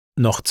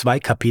Noch 2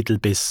 Kapitel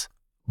bis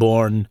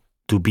Born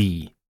to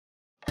be.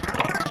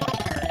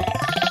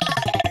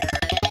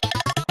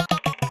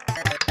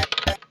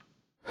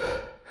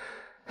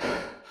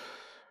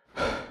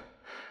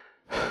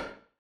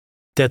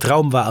 Der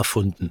Traum war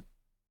erfunden.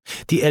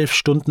 Die 11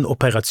 Stunden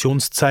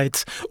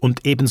Operationszeit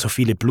und ebenso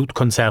viele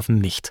Blutkonserven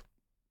nicht.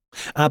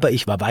 Aber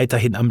ich war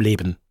weiterhin am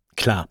Leben,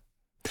 klar.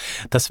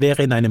 Das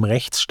wäre in einem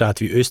Rechtsstaat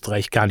wie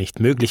Österreich gar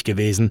nicht möglich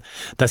gewesen,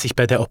 dass ich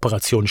bei der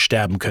Operation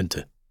sterben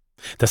könnte.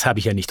 Das habe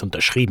ich ja nicht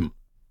unterschrieben.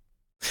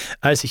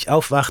 Als ich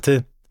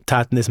aufwachte,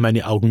 taten es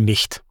meine Augen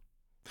nicht.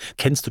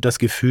 Kennst du das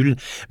Gefühl,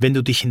 wenn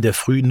du dich in der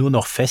Früh nur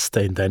noch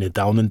fester in deine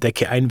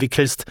Daunendecke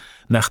einwickelst,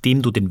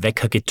 nachdem du den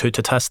Wecker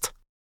getötet hast?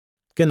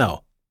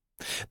 Genau.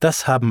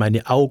 Das haben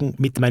meine Augen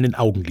mit meinen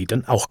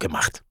Augenlidern auch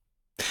gemacht.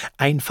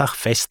 Einfach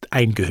fest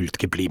eingehüllt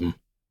geblieben.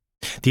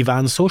 Die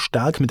waren so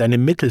stark mit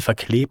einem Mittel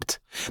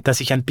verklebt, dass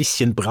ich ein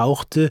bisschen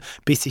brauchte,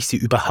 bis ich sie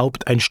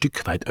überhaupt ein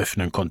Stück weit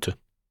öffnen konnte.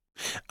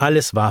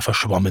 Alles war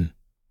verschwommen.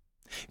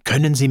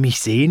 »Können Sie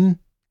mich sehen?«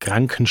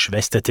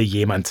 krankenschwesterte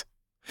jemand.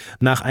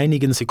 Nach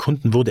einigen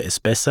Sekunden wurde es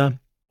besser,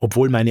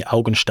 obwohl meine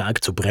Augen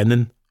stark zu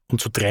brennen und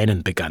zu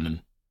tränen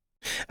begannen.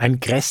 Ein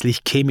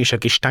grässlich chemischer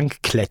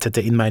Gestank kletterte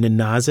in meine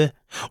Nase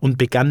und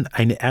begann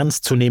eine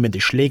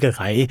ernstzunehmende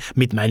Schlägerei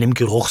mit meinem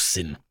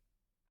Geruchssinn.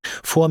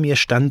 Vor mir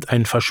stand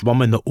ein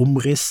verschwommener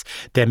Umriss,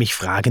 der mich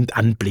fragend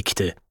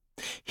anblickte.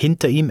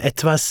 Hinter ihm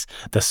etwas,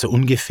 das so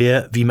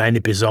ungefähr wie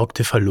meine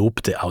besorgte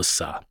Verlobte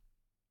aussah.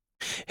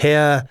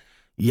 »Herr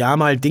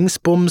Jamal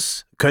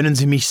Dingsbums, können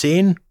Sie mich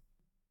sehen?«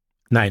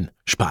 Nein,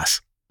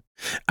 Spaß.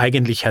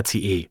 Eigentlich hat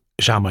sie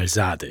Jamal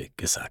Sade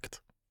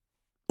gesagt.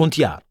 Und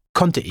ja,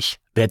 konnte ich,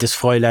 wertes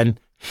Fräulein,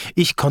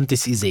 ich konnte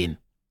sie sehen.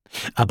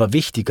 Aber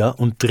wichtiger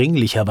und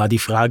dringlicher war die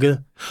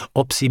Frage,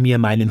 ob sie mir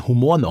meinen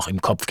Humor noch im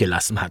Kopf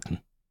gelassen hatten.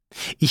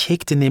 Ich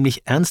hegte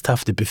nämlich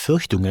ernsthafte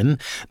Befürchtungen,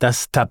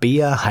 dass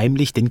Tabea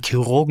heimlich den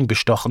Chirurgen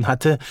bestochen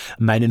hatte,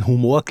 meinen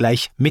Humor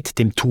gleich mit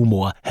dem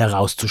Tumor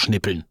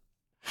herauszuschnippeln.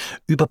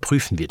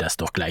 Überprüfen wir das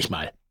doch gleich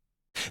mal.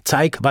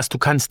 Zeig, was du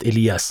kannst,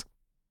 Elias.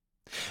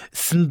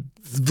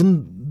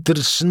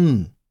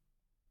 Wunderschön,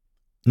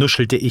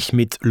 nuschelte ich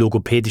mit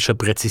logopädischer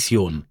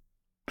Präzision.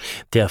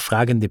 Der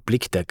fragende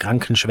Blick der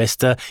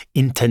Krankenschwester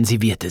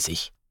intensivierte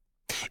sich.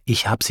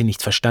 Ich habe sie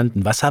nicht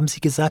verstanden. Was haben Sie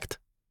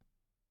gesagt?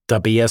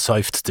 Tabea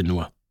seufzte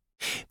nur.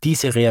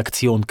 Diese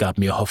Reaktion gab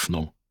mir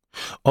Hoffnung.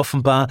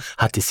 Offenbar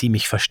hatte sie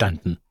mich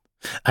verstanden.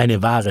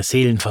 Eine wahre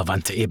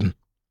Seelenverwandte eben.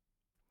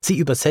 Sie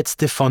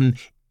übersetzte von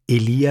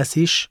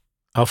Eliasisch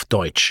auf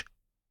Deutsch.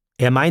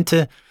 Er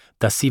meinte,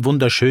 dass sie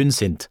wunderschön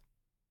sind.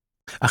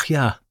 Ach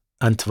ja,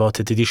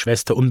 antwortete die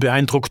Schwester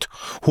unbeeindruckt,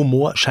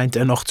 Humor scheint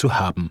er noch zu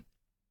haben.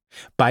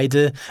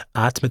 Beide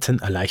atmeten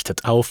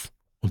erleichtert auf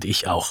und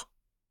ich auch.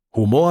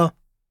 Humor?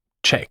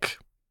 Check.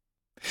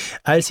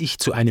 Als ich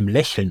zu einem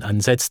Lächeln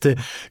ansetzte,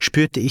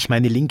 spürte ich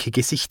meine linke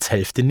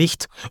Gesichtshälfte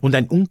nicht und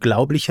ein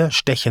unglaublicher,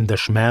 stechender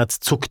Schmerz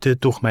zuckte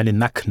durch meine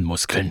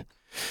Nackenmuskeln.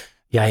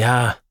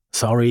 Ja,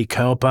 sorry,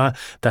 Körper,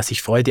 dass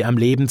ich Freude am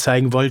Leben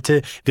zeigen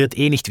wollte, wird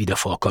nicht wieder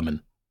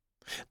vorkommen.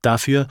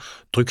 Dafür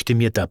drückte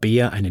mir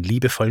Tabea einen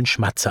liebevollen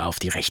Schmatzer auf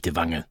die rechte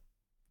Wange.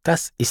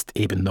 Das ist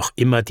eben noch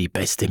immer die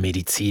beste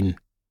Medizin.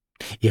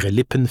 Ihre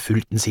Lippen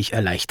fühlten sich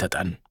erleichtert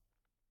an.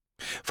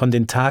 Von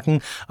den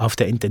Tagen auf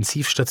der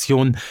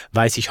Intensivstation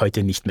weiß ich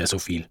heute nicht mehr so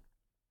viel.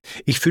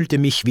 Ich fühlte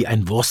mich wie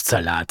ein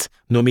Wurstsalat,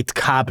 nur mit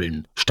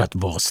Kabeln statt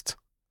Wurst.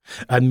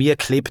 An mir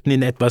klebten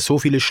in etwa so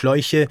viele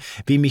Schläuche,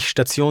 wie mich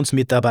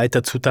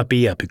Stationsmitarbeiter zu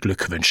Tabea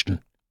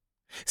beglückwünschten.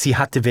 Sie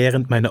hatte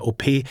während meiner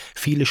OP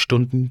viele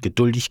Stunden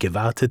geduldig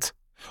gewartet,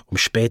 um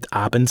spät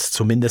abends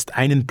zumindest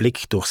einen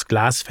Blick durchs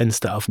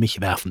Glasfenster auf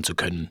mich werfen zu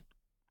können.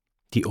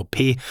 Die OP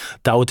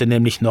dauerte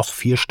nämlich noch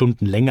 4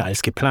 Stunden länger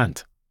als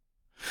geplant.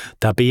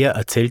 Tabea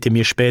erzählte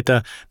mir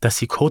später, dass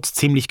sie kurz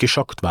ziemlich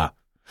geschockt war.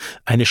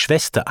 Eine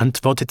Schwester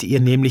antwortete ihr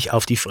nämlich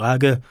auf die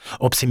Frage,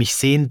 ob sie mich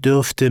sehen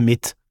dürfte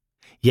mit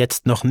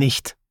 »Jetzt noch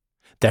nicht.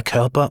 Der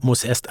Körper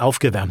muss erst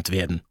aufgewärmt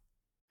werden.«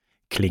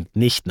 Klingt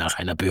nicht nach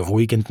einer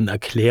beruhigenden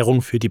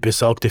Erklärung für die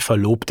besorgte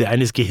Verlobte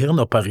eines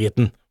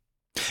Gehirnoperierten.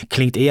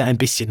 Klingt eher ein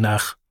bisschen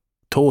nach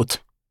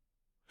Tod.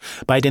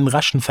 Bei den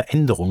raschen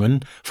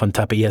Veränderungen von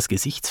Tabeas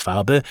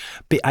Gesichtsfarbe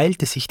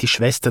beeilte sich die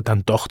Schwester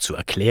dann doch zu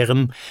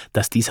erklären,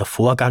 dass dieser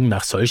Vorgang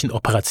nach solchen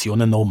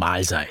Operationen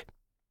normal sei.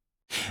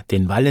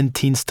 Den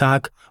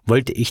Valentinstag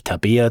wollte ich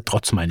Tabea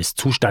trotz meines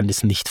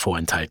Zustandes nicht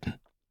vorenthalten.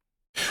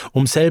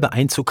 Um selber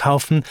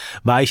einzukaufen,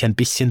 war ich ein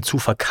bisschen zu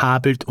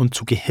verkabelt und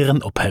zu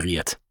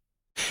gehirnoperiert.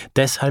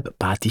 Deshalb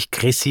bat ich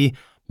Chrissy,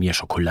 mir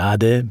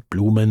Schokolade,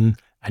 Blumen,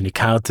 eine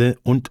Karte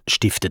und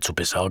Stifte zu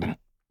besorgen.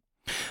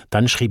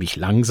 Dann schrieb ich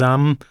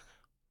langsam,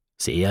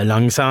 sehr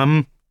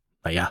langsam,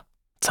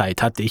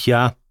 Zeit hatte ich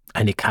ja,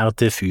 eine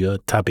Karte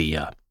für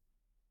Tabea.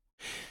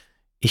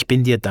 Ich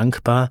bin dir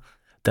dankbar,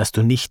 dass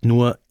du nicht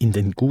nur in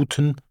den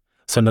guten,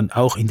 sondern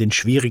auch in den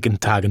schwierigen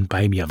Tagen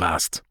bei mir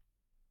warst.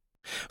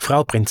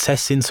 Frau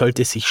Prinzessin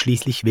sollte sich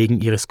schließlich wegen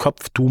ihres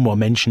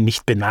Kopftumormenschen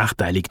nicht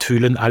benachteiligt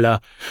fühlen, à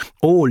la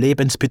 »Oh,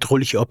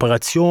 lebensbedrohliche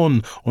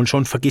Operation und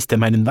schon vergisst er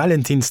meinen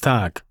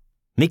Valentinstag.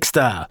 Nix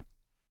da,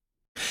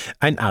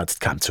 Ein Arzt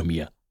kam zu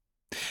mir.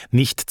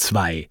 Nicht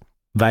 2,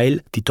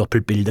 weil die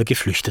Doppelbilder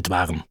geflüchtet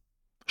waren.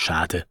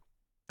 Schade.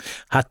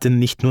 Hatten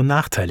nicht nur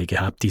Nachteile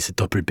gehabt, diese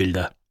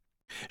Doppelbilder.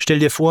 Stell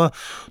dir vor,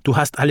 du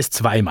hast alles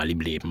zweimal im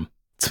Leben.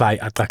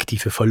 2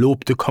 attraktive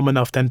Verlobte kommen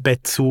auf dein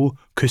Bett zu,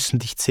 küssen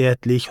dich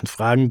zärtlich und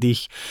fragen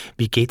dich,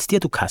 wie geht's dir,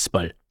 du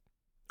Kasperl?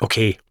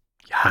 Okay,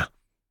 ja,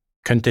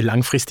 könnte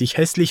langfristig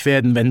hässlich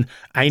werden, wenn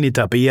eine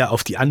Tabea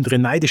auf die andere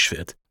neidisch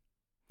wird.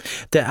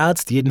 Der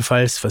Arzt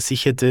jedenfalls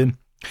versicherte,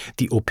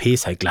 die OP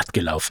sei glatt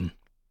gelaufen.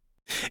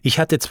 Ich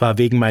hatte zwar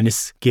wegen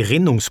meines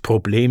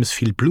Gerinnungsproblems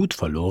viel Blut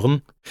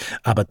verloren,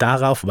 aber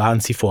darauf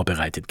waren sie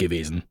vorbereitet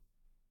gewesen.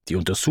 Die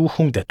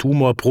Untersuchung der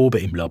Tumorprobe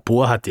im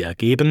Labor hatte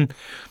ergeben,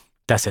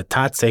 dass er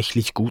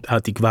tatsächlich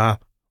gutartig war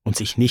und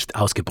sich nicht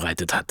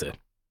ausgebreitet hatte.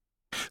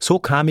 So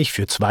kam ich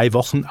für 2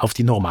 Wochen auf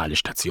die normale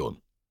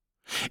Station.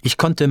 Ich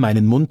konnte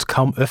meinen Mund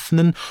kaum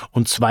öffnen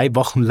und 2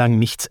 Wochen lang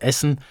nichts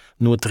essen,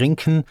 nur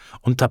trinken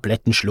und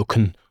Tabletten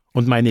schlucken,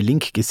 und meine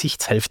linke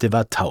Gesichtshälfte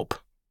war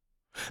taub.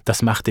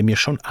 Das machte mir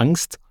schon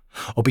Angst,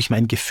 ob ich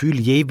mein Gefühl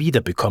je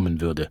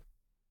wiederbekommen würde.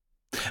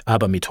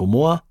 Aber mit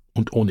Humor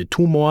und ohne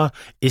Tumor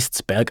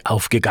ist's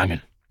bergauf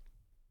gegangen.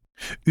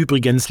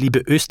 Übrigens, liebe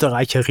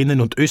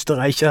Österreicherinnen und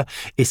Österreicher,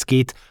 es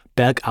geht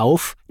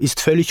bergauf, ist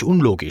völlig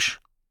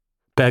unlogisch.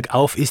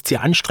 Bergauf ist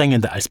sehr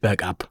anstrengender als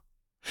bergab.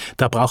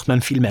 Da braucht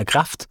man viel mehr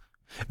Kraft.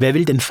 Wer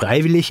will denn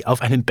freiwillig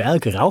auf einen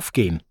Berg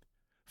raufgehen?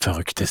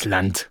 Verrücktes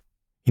Land,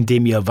 in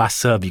dem ihr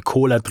Wasser wie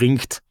Cola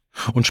trinkt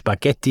und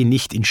Spaghetti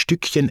nicht in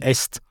Stückchen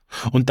esst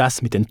und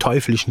das mit den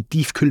teuflischen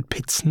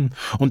Tiefkühlpizzen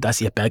und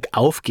dass ihr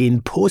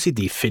Bergaufgehen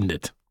positiv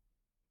findet.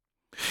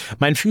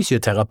 Mein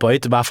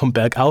Physiotherapeut war vom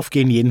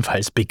Bergaufgehen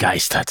jedenfalls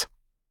begeistert.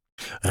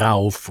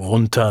 Rauf,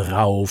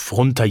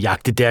 runter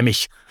jagte der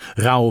mich.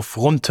 Rauf,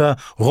 runter,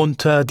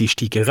 die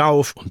Stiege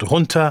rauf und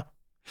runter.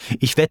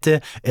 Ich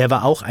wette, er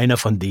war auch einer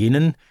von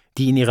denen,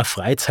 die in ihrer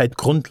Freizeit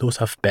grundlos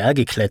auf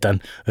Berge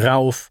klettern.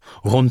 Rauf,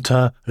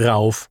 runter.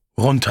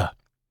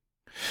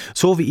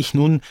 So wie ich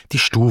nun die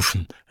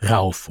Stufen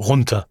rauf,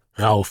 runter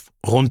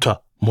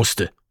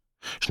musste.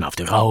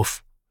 Schnaufte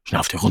rauf,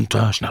 schnaufte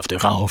runter,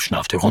 schnaufte rauf,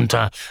 schnaufte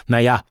runter.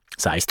 Naja,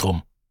 sei's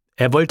drum.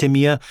 Er wollte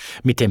mir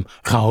mit dem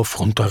rauf,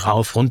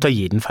 runter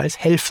jedenfalls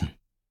helfen.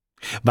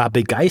 War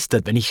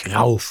begeistert, wenn ich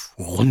rauf,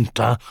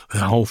 runter,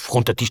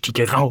 die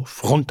Stiege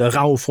rauf,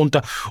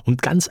 runter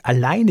und ganz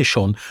alleine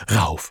schon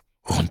rauf,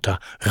 runter.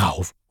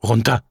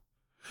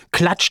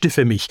 Klatschte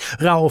für mich,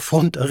 rauf,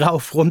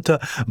 runter,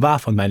 war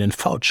von meinen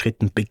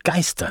Fortschritten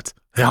begeistert.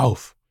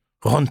 Rauf,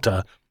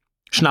 runter,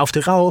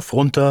 schnaufte rauf,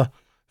 runter,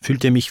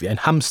 fühlte mich wie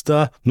ein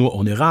Hamster, nur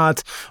ohne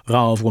Rad,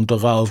 rauf,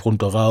 runter,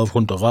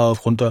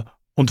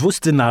 und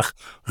wusste nach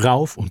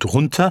rauf und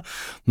runter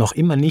noch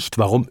immer nicht,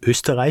 warum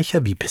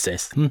Österreicher wie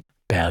besessen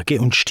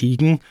Berge und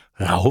Stiegen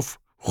rauf,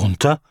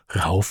 runter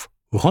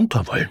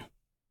wollen.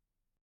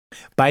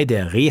 Bei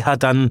der Reha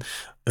dann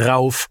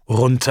rauf,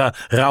 runter.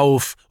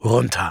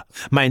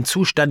 Mein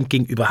Zustand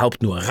ging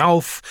überhaupt nur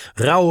rauf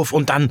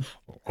und dann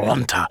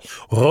runter.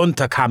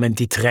 Runter kamen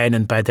die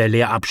Tränen bei der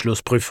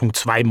Lehrabschlussprüfung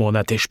 2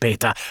 Monate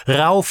später.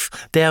 Rauf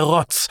der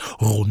Rotz,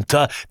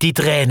 runter die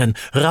Tränen.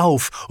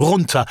 Rauf,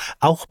 runter,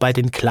 auch bei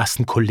den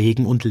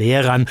Klassenkollegen und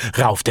Lehrern.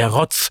 Rauf der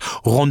Rotz,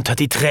 runter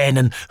die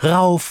Tränen.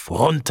 Rauf,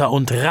 runter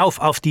und rauf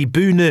auf die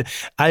Bühne,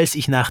 als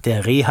ich nach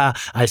der Reha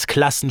als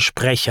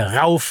Klassensprecher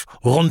rauf,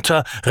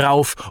 runter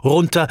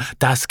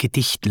das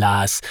Gedicht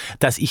las,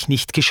 das ich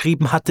nicht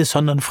geschrieben hatte,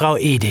 sondern Frau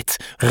Edith.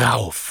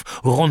 Rauf,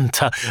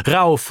 runter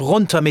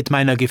mit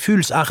meiner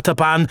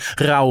Gefühlsachterbahn,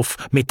 rauf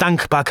mit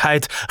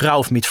Dankbarkeit,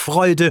 rauf mit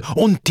Freude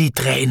und die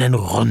Tränen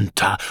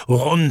runter,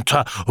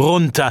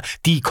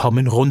 die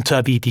kommen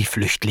runter wie die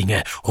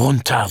Flüchtlinge,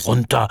 runter,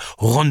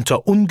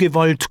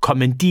 ungewollt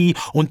kommen die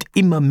und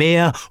immer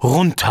mehr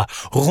runter,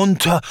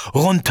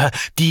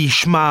 die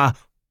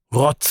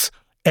Rotz,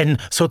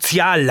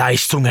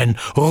 Sozialleistungen,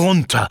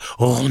 runter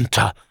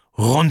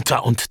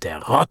und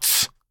der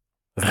Rotz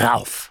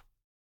rauf.